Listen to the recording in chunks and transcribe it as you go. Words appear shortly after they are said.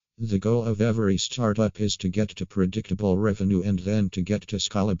The goal of every startup is to get to predictable revenue and then to get to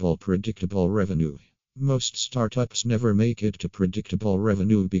scalable predictable revenue. Most startups never make it to predictable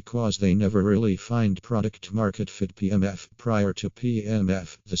revenue because they never really find product market fit PMF. Prior to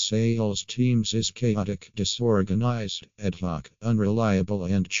PMF, the sales teams is chaotic, disorganized, ad hoc, unreliable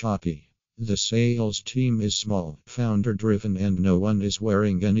and choppy. The sales team is small, founder driven and no one is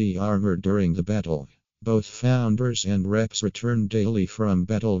wearing any armor during the battle. Both founders and reps return daily from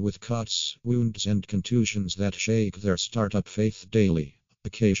battle with cuts, wounds and contusions that shake their startup faith daily.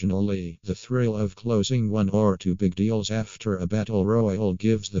 Occasionally, the thrill of closing one or two big deals after a battle royal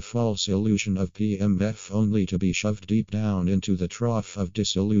gives the false illusion of PMF only to be shoved deep down into the trough of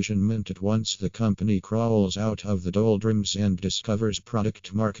disillusionment at once the company crawls out of the doldrums and discovers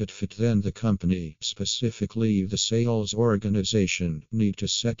product market fit. Then the company, specifically the sales organization, need to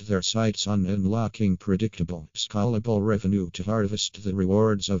set their sights on unlocking predictable, scalable revenue to harvest the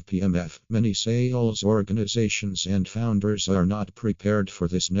rewards of PMF. Many sales organizations and founders are not prepared for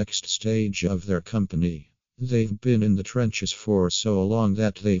this next stage of their company. They've been in the trenches for so long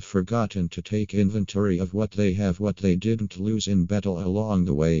that they've forgotten to take inventory of what they have, what they didn't lose in battle along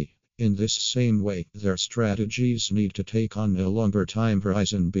the way. In this same way, their strategies need to take on a longer time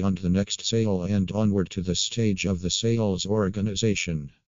horizon beyond the next sale and onward to the stage of the sales organization.